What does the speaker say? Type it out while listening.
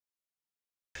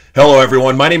Hello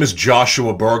everyone, my name is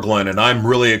Joshua Berglan and I'm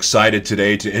really excited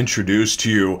today to introduce to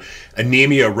you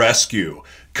Anemia Rescue,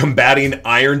 Combating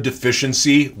Iron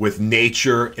Deficiency with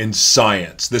Nature and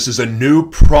Science. This is a new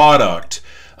product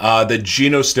that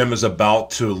Genostem is about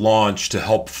to launch to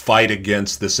help fight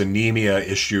against this anemia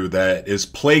issue that is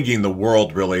plaguing the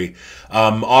world, really.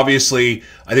 Obviously,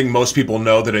 I think most people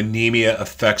know that anemia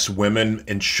affects women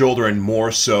and children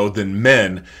more so than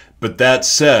men. But that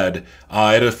said,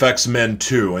 it affects men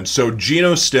too. And so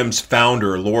Genostem's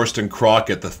founder, Lauriston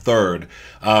Crockett III,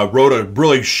 wrote a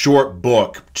really short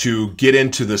book to get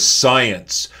into the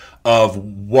science of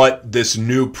what this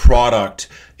new product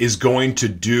is going to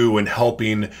do in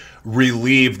helping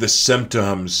relieve the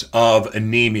symptoms of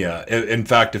anemia. In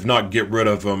fact, if not get rid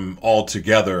of them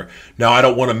altogether. Now, I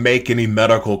don't want to make any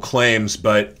medical claims,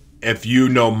 but if you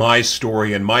know my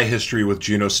story and my history with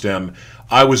Genostem,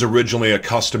 I was originally a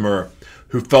customer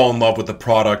who fell in love with the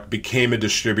product, became a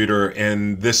distributor,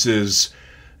 and this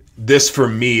for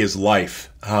me is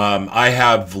life. I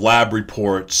have lab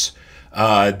reports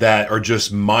that are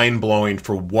just mind-blowing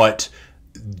for what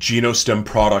Genostem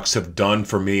products have done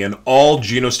for me, and all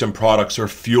Genostem products are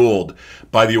fueled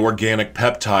by the organic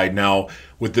peptide. Now,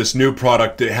 with this new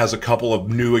product, it has a couple of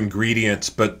new ingredients,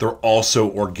 but they're also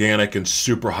organic and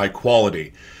super high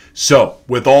quality. So,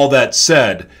 with all that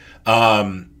said,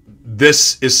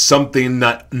 this is something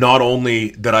that not only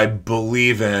that I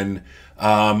believe in,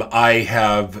 I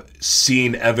have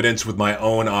seen evidence with my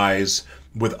own eyes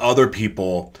with other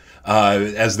people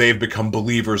as they've become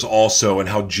believers also, and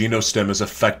how Genostem is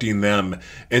affecting them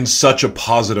in such a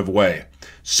positive way.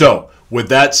 So, with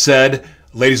that said,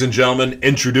 ladies and gentlemen,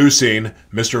 introducing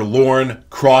Mr. Lauriston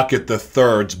Crockett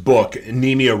III's book,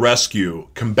 Anemia Rescue,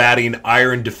 Combating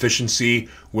Iron Deficiency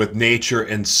with Nature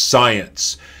and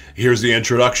Science. Here's the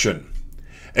introduction.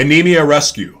 Anemia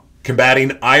Rescue,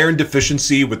 Combating Iron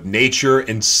Deficiency with Nature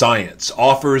and Science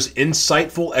offers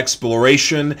insightful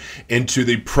exploration into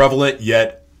the prevalent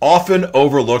yet often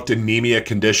overlooked anemia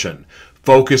condition,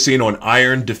 focusing on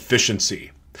iron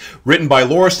deficiency. Written by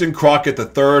Lauriston Crockett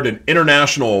III, an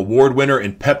international award winner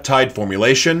in peptide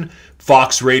formulation,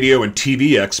 Fox radio and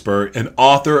TV expert, and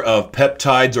author of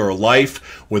Peptides Are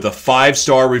Life with a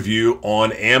 5-star review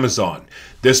on Amazon.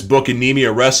 This book,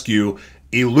 Anemia Rescue,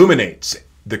 illuminates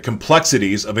the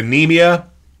complexities of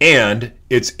anemia and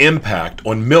its impact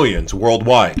on millions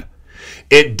worldwide.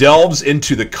 It delves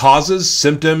into the causes,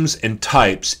 symptoms, and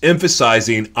types,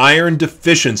 emphasizing iron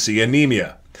deficiency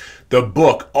anemia. The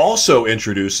book also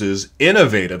introduces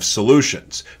innovative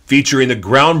solutions, featuring the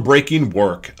groundbreaking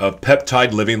work of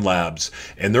Peptide Living Labs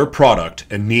and their product,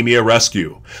 Anemia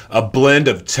Rescue, a blend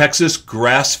of Texas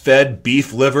grass-fed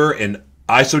beef liver and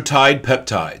isotide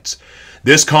peptides.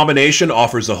 This combination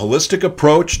offers a holistic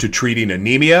approach to treating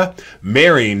anemia,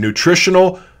 marrying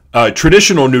traditional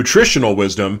nutritional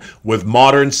wisdom with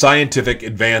modern scientific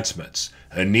advancements.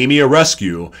 Anemia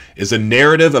Rescue is a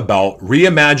narrative about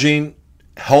reimagining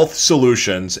health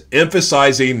solutions,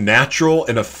 emphasizing natural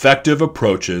and effective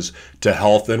approaches to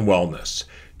health and wellness.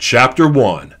 Chapter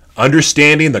 1,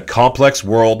 Understanding the Complex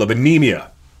World of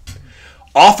Anemia.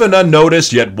 Often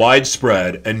unnoticed yet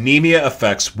widespread, anemia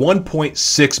affects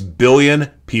 1.6 billion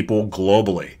people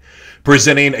globally,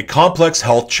 presenting a complex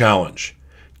health challenge.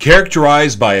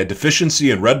 Characterized by a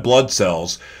deficiency in red blood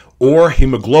cells or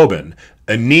hemoglobin,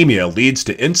 anemia leads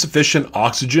to insufficient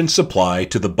oxygen supply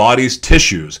to the body's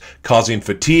tissues, causing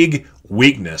fatigue,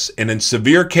 weakness, and in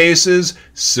severe cases,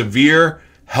 severe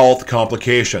health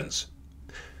complications.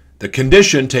 The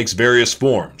condition takes various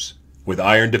forms, with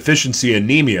iron deficiency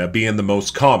anemia being the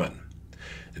most common.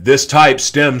 This type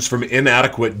stems from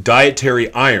inadequate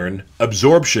dietary iron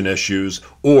absorption issues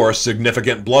or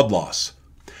significant blood loss.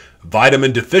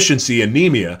 Vitamin deficiency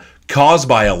anemia caused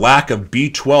by a lack of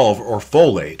B12 or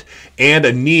folate, and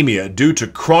anemia due to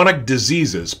chronic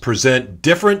diseases present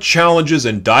different challenges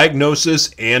in diagnosis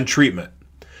and treatment.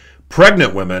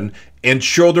 Pregnant women and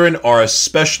children are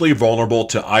especially vulnerable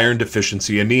to iron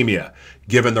deficiency anemia,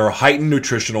 given their heightened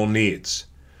nutritional needs.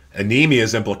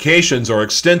 Anemia's implications are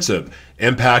extensive,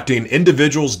 impacting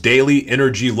individuals' daily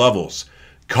energy levels,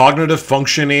 cognitive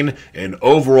functioning, and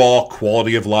overall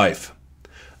quality of life.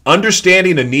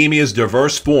 Understanding anemia's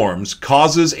diverse forms,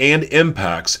 causes, and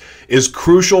impacts is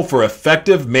crucial for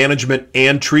effective management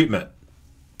and treatment.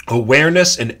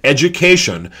 Awareness and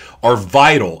education are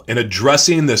vital in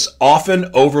addressing this often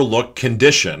overlooked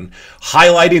condition,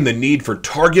 highlighting the need for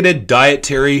targeted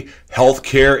dietary health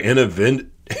care and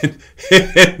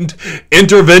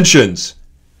interventions.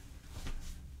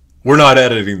 We're not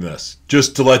editing this,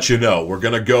 just to let you know. We're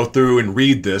going to go through and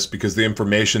read this because the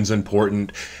information's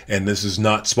important, and this is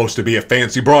not supposed to be a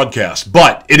fancy broadcast,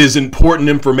 but it is important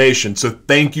information, so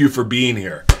thank you for being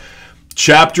here.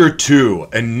 Chapter 2,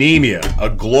 Anemia, a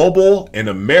global and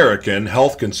American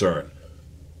health concern.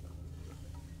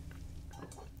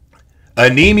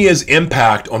 Anemia's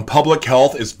impact on public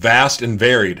health is vast and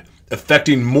varied,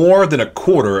 affecting more than a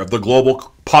quarter of the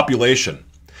global population.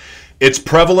 Its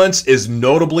prevalence is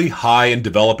notably high in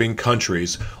developing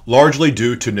countries, largely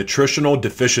due to nutritional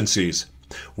deficiencies,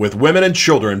 with women and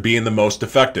children being the most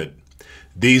affected.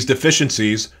 These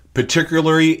deficiencies,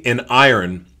 particularly in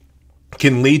iron,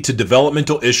 can lead to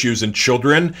developmental issues in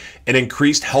children and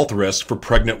increased health risks for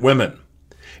pregnant women.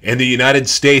 In the United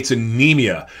States,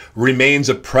 anemia remains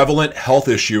a prevalent health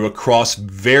issue across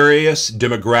various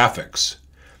demographics.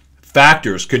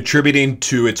 Factors contributing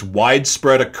to its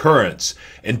widespread occurrence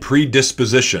and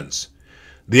predispositions.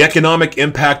 The economic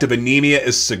impact of anemia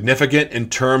is significant in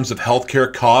terms of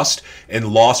healthcare cost and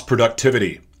lost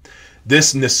productivity.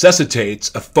 This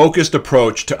necessitates a focused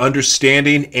approach to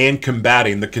understanding and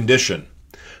combating the condition.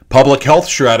 Public health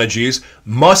strategies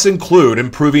must include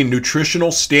improving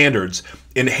nutritional standards,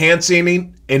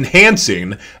 enhancing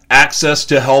access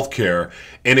to healthcare,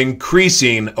 and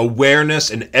increasing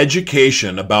awareness and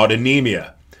education about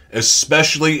anemia,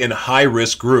 especially in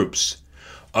high-risk groups.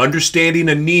 Understanding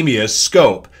anemia's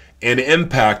scope and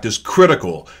impact is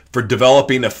critical for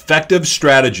developing effective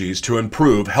strategies to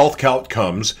improve health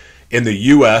outcomes in the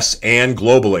U.S. and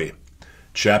globally.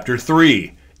 Chapter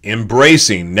 3,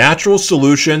 Embracing Natural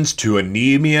Solutions to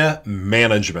Anemia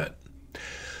Management.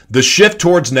 The shift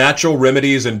towards natural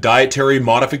remedies and dietary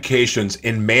modifications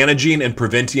in managing and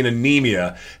preventing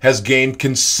anemia has gained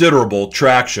considerable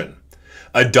traction.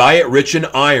 A diet rich in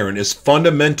iron is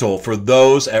fundamental for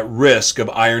those at risk of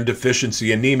iron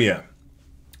deficiency anemia.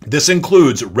 This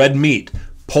includes red meat,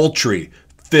 poultry,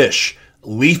 fish,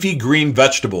 leafy green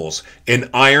vegetables, and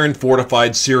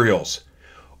iron-fortified cereals.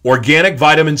 Organic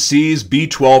vitamin C's,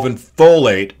 B12, and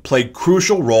folate play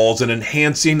crucial roles in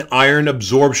enhancing iron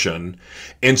absorption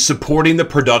and supporting the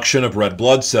production of red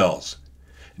blood cells.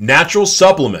 Natural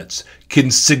supplements can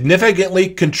significantly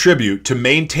contribute to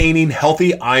maintaining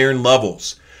healthy iron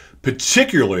levels,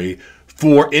 particularly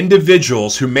for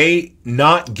individuals who may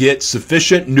not get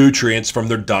sufficient nutrients from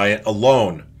their diet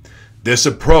alone. This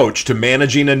approach to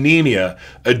managing anemia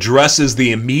addresses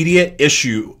the immediate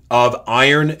issue of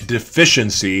iron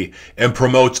deficiency and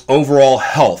promotes overall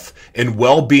health and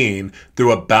well-being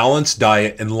through a balanced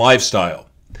diet and lifestyle.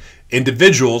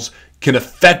 Individuals can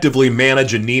effectively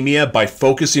manage anemia by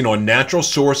focusing on natural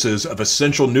sources of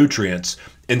essential nutrients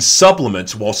and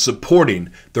supplements while supporting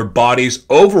their body's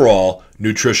overall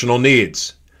nutritional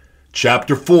needs.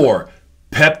 Chapter 4,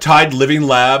 Peptide Living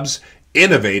Labs,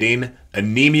 Innovating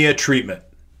Anemia Treatment.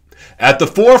 At the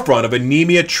forefront of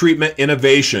anemia treatment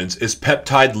innovations is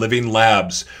Peptide Living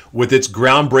Labs with its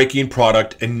groundbreaking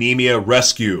product Anemia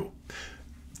Rescue.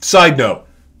 Side note,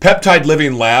 Peptide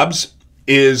Living Labs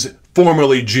is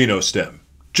formerly Genostem.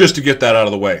 Just to get that out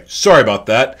of the way. Sorry about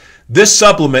that. This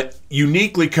supplement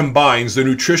uniquely combines the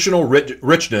nutritional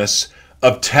richness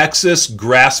of Texas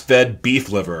grass-fed beef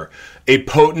liver, a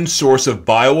potent source of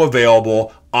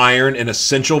bioavailable iron and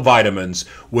essential vitamins,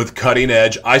 with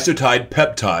cutting-edge isotide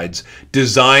peptides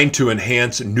designed to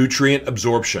enhance nutrient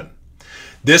absorption.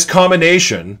 This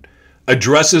combination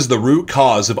addresses the root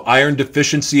cause of iron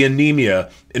deficiency anemia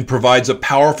and provides a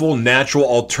powerful natural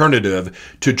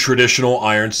alternative to traditional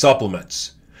iron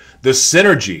supplements. The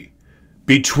synergy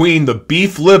between the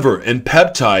beef liver and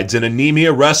peptides in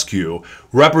Anemia Rescue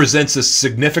represents a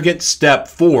significant step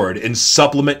forward in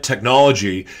supplement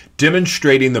technology,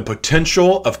 demonstrating the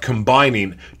potential of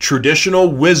combining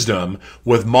traditional wisdom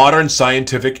with modern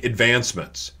scientific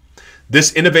advancements.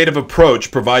 This innovative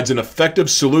approach provides an effective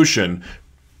solution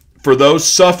for those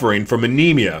suffering from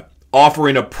anemia,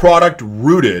 offering a product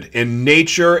rooted in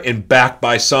nature and backed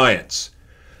by science.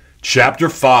 Chapter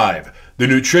 5, The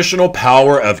Nutritional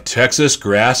Power of Texas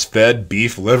Grass-Fed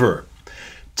Beef Liver.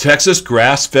 Texas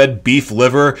grass-fed beef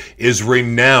liver is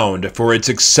renowned for its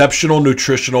exceptional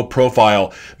nutritional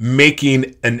profile,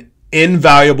 making an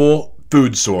invaluable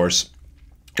food source,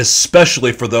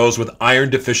 especially for those with iron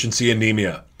deficiency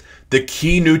anemia. The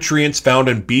key nutrients found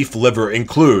in beef liver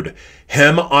include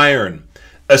hem iron,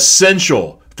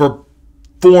 essential for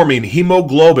forming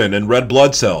hemoglobin and red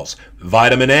blood cells,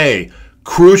 vitamin A,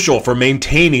 crucial for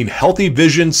maintaining healthy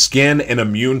vision, skin, and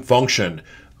immune function,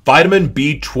 vitamin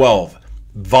B12,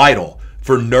 vital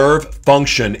for nerve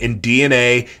function in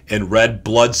DNA and red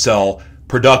blood cell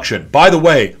production. By the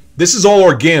way, This is all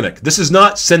organic. This is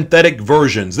not synthetic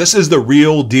versions. This is the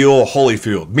real deal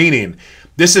Holyfield, meaning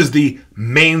this is the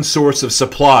main source of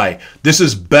supply. This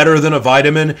is better than a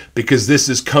vitamin because this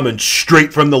is coming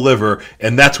straight from the liver,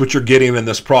 and that's what you're getting in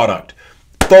this product.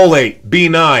 Folate,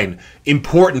 B9,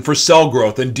 important for cell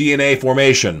growth and DNA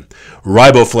formation.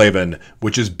 Riboflavin,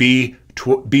 which is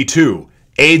B2,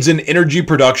 aids in energy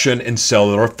production and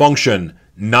cellular function.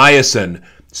 Niacin,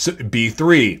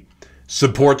 B3,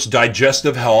 supports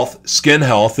digestive health, skin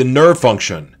health, and nerve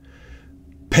function.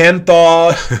 Vitamin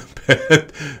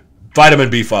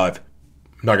B5.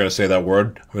 I'm not going to say that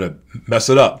word. I'm going to mess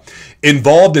it up.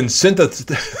 Involved in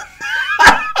synthesizing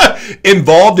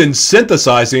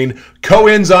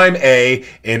coenzyme A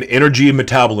and energy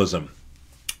metabolism.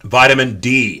 Vitamin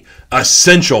D,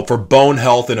 essential for bone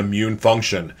health and immune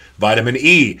function. Vitamin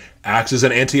E acts as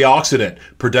an antioxidant,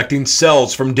 protecting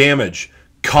cells from damage.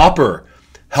 Copper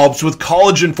helps with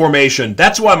collagen formation.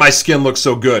 That's why my skin looks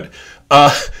so good.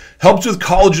 Helps with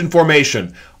collagen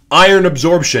formation, iron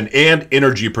absorption, and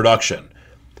energy production.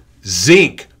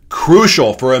 Zinc,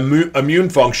 crucial for immune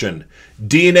function,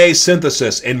 DNA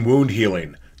synthesis, and wound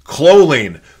healing.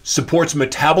 Choline supports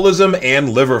metabolism and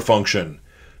liver function.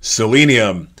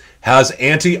 Selenium has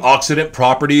antioxidant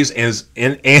properties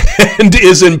and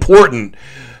is important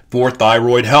for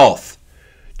thyroid health.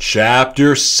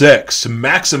 Chapter 6,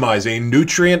 maximizing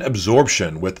nutrient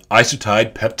absorption with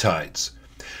isotide peptides.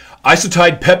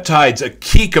 Isotide peptides, a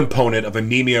key component of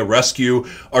Anemia Rescue,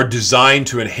 are designed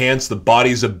to enhance the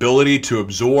body's ability to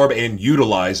absorb and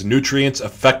utilize nutrients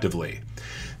effectively.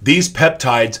 These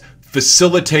peptides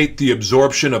facilitate the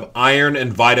absorption of iron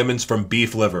and vitamins from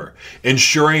beef liver,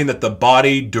 ensuring that the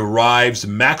body derives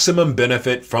maximum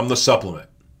benefit from the supplement.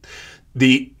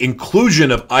 The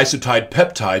inclusion of isotide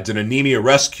peptides in Anemia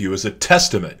Rescue is a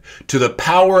testament to the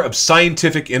power of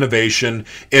scientific innovation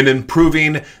in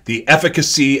improving the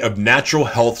efficacy of natural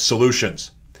health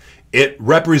solutions. It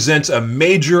represents a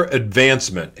major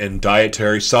advancement in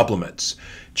dietary supplements.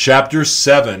 Chapter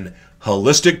 7,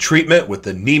 Holistic Treatment with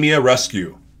Anemia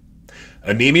Rescue.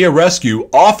 Anemia Rescue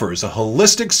offers a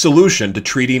holistic solution to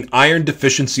treating iron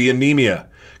deficiency anemia,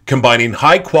 combining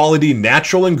high-quality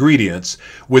natural ingredients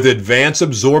with advanced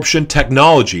absorption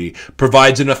technology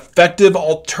provides an effective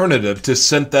alternative to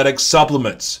synthetic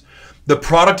supplements. The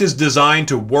product is designed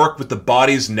to work with the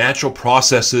body's natural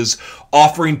processes,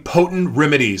 offering potent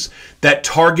remedies that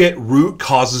target root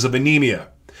causes of anemia.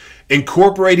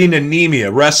 Incorporating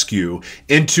Anemia Rescue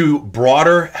into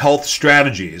broader health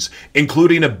strategies,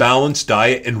 including a balanced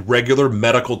diet and regular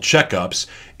medical checkups,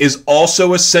 is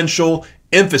also essential,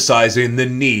 emphasizing the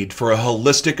need for a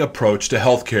holistic approach to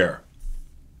healthcare.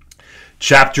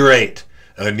 Chapter 8,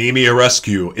 Anemia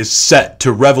Rescue is set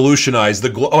to revolutionize the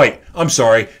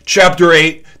Chapter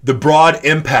 8, the broad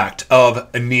impact of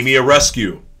Anemia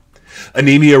Rescue.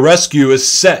 Anemia Rescue is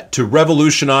set to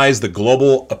revolutionize the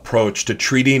global approach to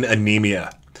treating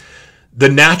anemia. The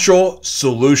natural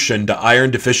solution to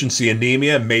iron deficiency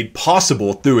anemia, made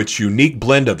possible through its unique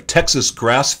blend of Texas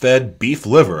grass-fed beef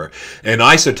liver and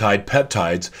isotide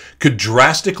peptides, could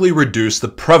drastically reduce the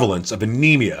prevalence of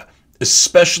anemia,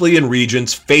 especially in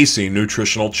regions facing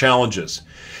nutritional challenges.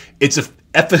 Its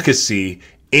efficacy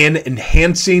in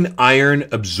enhancing iron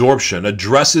absorption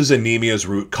addresses anemia's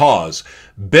root cause,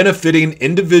 benefiting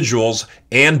individuals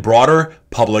and broader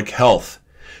public health.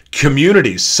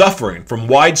 Communities suffering from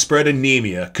widespread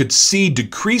anemia could see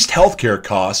decreased healthcare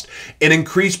costs and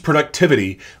increased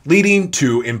productivity, leading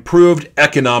to improved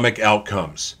economic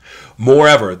outcomes.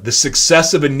 Moreover, the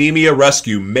success of Anemia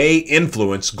Rescue may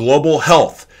influence global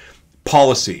health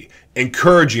policy,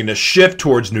 encouraging a shift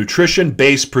towards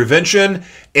nutrition-based prevention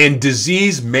and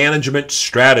disease management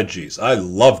strategies. I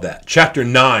love that. Chapter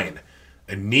 9,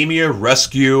 Anemia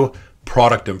Rescue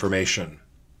Product Information.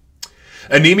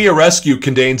 Anemia Rescue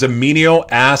contains amino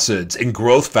acids and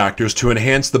growth factors to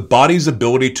enhance the body's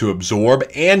ability to absorb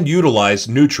and utilize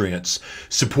nutrients,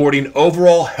 supporting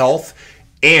overall health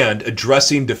and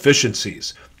addressing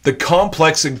deficiencies. The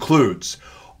complex includes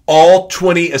all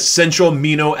 20 essential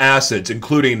amino acids,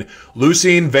 including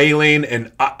leucine, valine,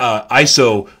 and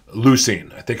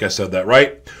isoleucine. I think I said that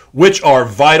right, which are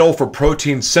vital for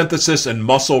protein synthesis and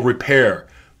muscle repair.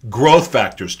 Growth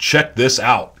factors, check this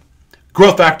out.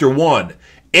 Growth factor 1,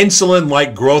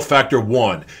 insulin-like growth factor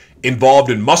 1, involved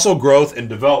in muscle growth and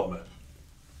development.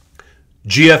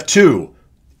 GF2,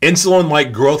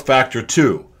 insulin-like growth factor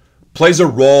 2, plays a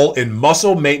role in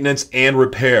muscle maintenance and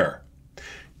repair.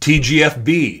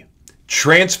 TGF-B,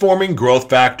 transforming growth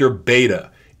factor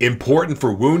beta, important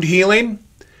for wound healing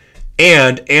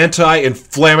and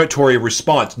anti-inflammatory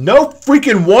response. No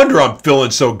freaking wonder I'm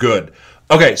feeling so good.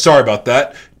 Okay, sorry about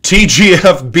that.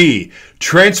 TGFB,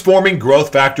 transforming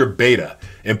growth factor beta,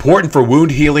 important for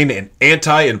wound healing and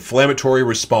anti-inflammatory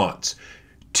response.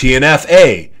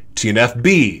 TNF-A,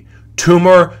 TNF-B,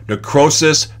 tumor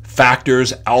necrosis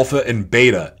factors alpha and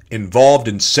beta, involved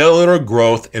in cellular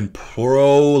growth and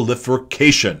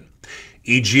proliferation.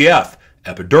 EGF,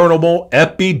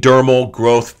 epidermal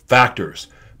growth factors,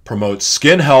 promotes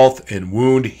skin health and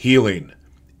wound healing.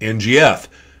 NGF,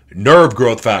 nerve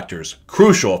growth factors,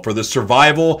 crucial for the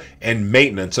survival and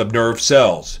maintenance of nerve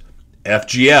cells.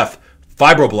 FGF,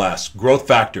 fibroblast growth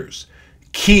factors,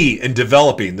 key in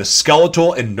developing the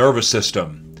skeletal and nervous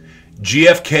system.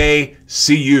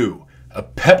 GFK-Cu, a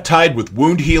peptide with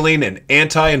wound healing and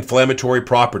anti-inflammatory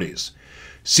properties.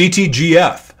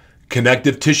 CTGF,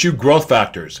 connective tissue growth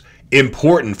factors,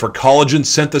 important for collagen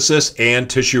synthesis and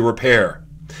tissue repair.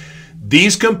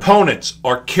 These components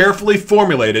are carefully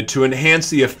formulated to enhance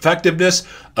the effectiveness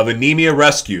of Anemia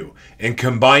Rescue in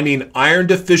combining iron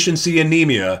deficiency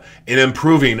anemia and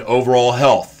improving overall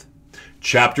health.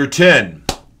 Chapter 10.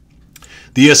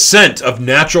 The ascent of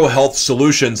natural health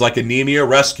solutions like Anemia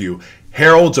Rescue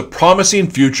heralds a promising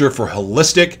future for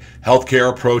holistic healthcare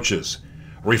approaches.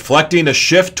 Reflecting a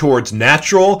shift towards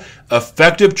natural,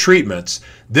 effective treatments,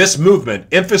 this movement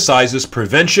emphasizes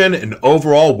prevention and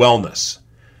overall wellness.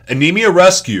 Anemia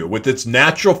Rescue, with its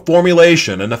natural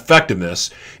formulation and effectiveness,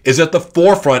 is at the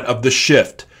forefront of the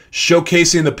shift,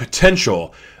 showcasing the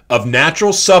potential of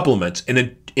natural supplements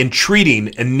in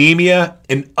treating anemia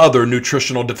and other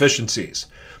nutritional deficiencies.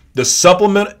 The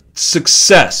supplement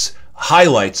success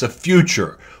highlights a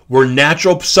future where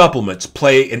natural supplements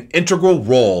play an integral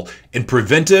role in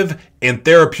preventive and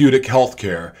therapeutic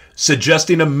healthcare,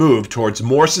 suggesting a move towards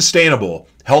more sustainable,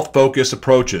 health-focused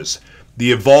approaches.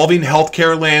 The evolving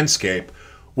healthcare landscape,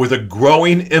 with a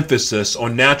growing emphasis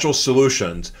on natural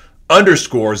solutions,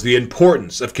 underscores the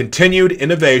importance of continued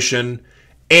innovation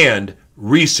and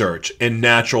research in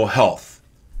natural health.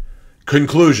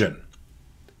 Conclusion.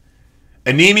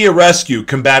 Anemia Rescue,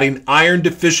 combating iron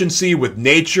deficiency with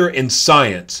nature and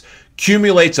science,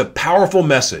 accumulates a powerful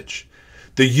message.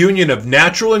 The union of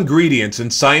natural ingredients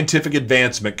and scientific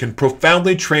advancement can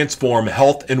profoundly transform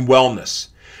health and wellness.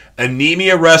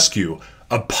 Anemia Rescue,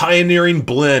 a pioneering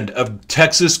blend of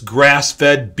Texas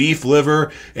grass-fed beef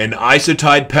liver and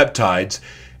isotide peptides,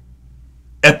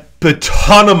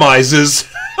 epitomizes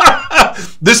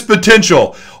this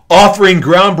potential, offering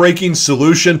groundbreaking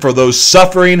solution for those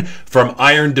suffering from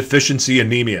iron deficiency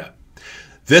anemia.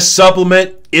 This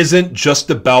supplement isn't just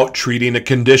about treating a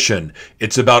condition.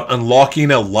 It's about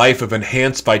unlocking a life of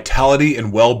enhanced vitality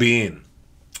and well-being.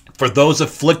 For those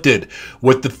afflicted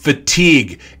with the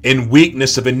fatigue and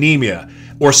weakness of anemia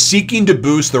or seeking to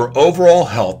boost their overall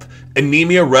health,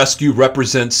 Anemia Rescue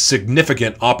represents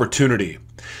significant opportunity.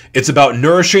 It's about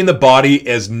nourishing the body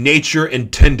as nature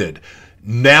intended,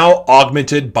 now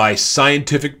augmented by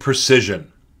scientific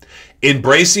precision.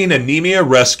 Embracing Anemia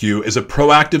Rescue is a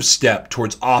proactive step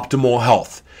towards optimal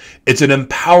health. It's an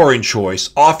empowering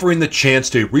choice, offering the chance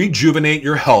to rejuvenate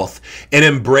your health and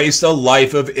embrace a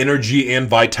life of energy and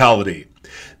vitality.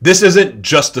 This isn't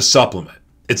just a supplement.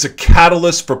 It's a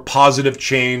catalyst for positive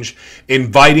change,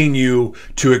 inviting you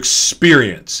to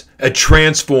experience a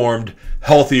transformed,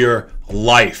 healthier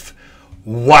life.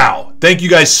 Wow. Thank you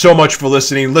guys so much for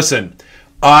listening. Listen,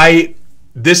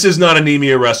 this is not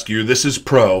Anemia Rescue. This is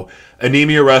Pro.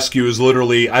 Anemia Rescue is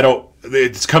literally,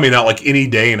 it's coming out like any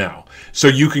day now. So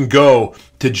you can go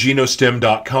to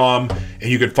Genostem.com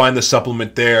and you can find the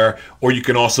supplement there, or you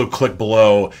can also click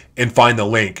below and find the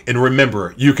link. And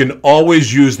remember, you can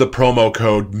always use the promo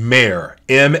code MAYOR,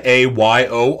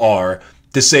 M-A-Y-O-R,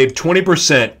 to save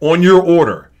 20% on your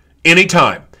order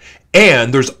anytime.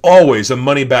 And there's always a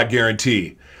money-back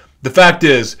guarantee. The fact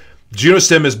is,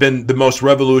 Genostem has been the most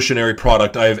revolutionary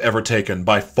product I have ever taken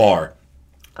by far.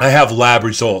 I have lab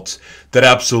results that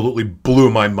absolutely blew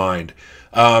my mind.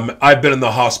 I've been in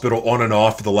the hospital on and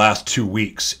off for the last 2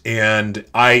 weeks, and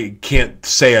I can't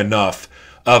say enough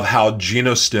of how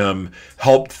Genostem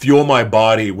helped fuel my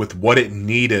body with what it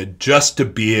needed just to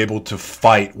be able to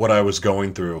fight what I was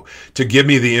going through, to give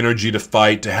me the energy to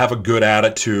fight, to have a good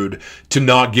attitude, to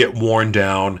not get worn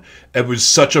down. It was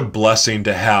such a blessing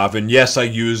to have. And yes, I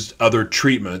used other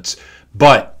treatments,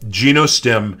 but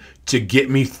Genostem to get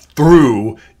me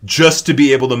through, just to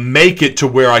be able to make it to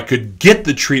where I could get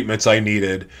the treatments I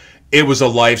needed, it was a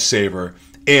lifesaver.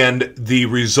 And the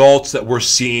results that we're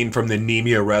seeing from the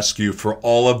Anemia Rescue for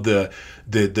all of the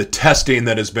testing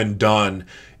that has been done,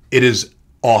 it is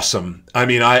awesome. I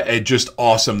mean, it's just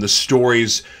awesome. The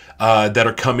stories that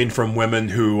are coming from women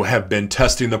who have been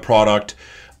testing the product,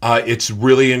 it's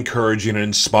really encouraging and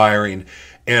inspiring.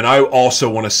 And I also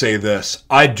want to say this.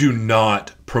 I do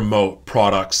not promote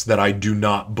products that I do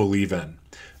not believe in.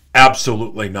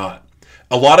 Absolutely not.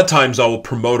 A lot of times I will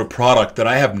promote a product that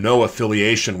I have no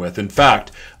affiliation with. In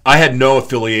fact, I had no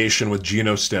affiliation with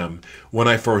Genostem when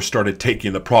I first started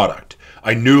taking the product.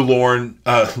 I knew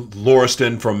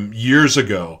Lauriston from years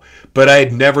ago, but I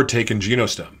had never taken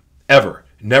Genostem, ever.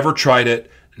 Never tried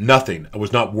it, nothing. I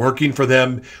was not working for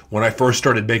them when I first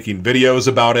started making videos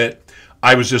about it.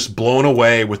 I was just blown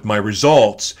away with my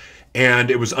results,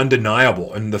 and it was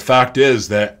undeniable. And the fact is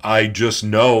that I just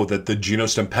know that the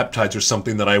Genostem peptides are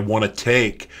something that I want to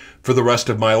take for the rest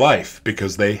of my life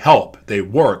because they help, they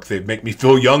work, they make me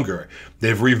feel younger,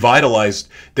 they've revitalized,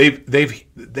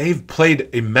 they've played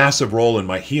a massive role in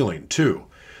my healing too.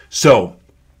 So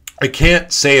I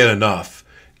can't say it enough.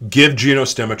 Give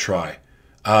Genostem a try.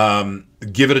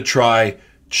 Give it a try.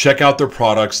 Check out their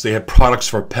products. They have products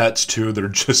for pets too that are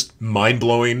just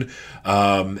mind-blowing,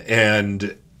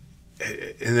 and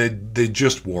they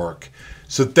just work.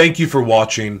 So thank you for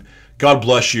watching. God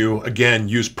bless you. Again,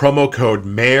 use promo code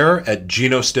MAYOR at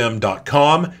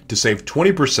genostem.com to save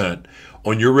 20%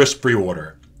 on your risk-free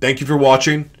order. Thank you for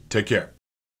watching. Take care.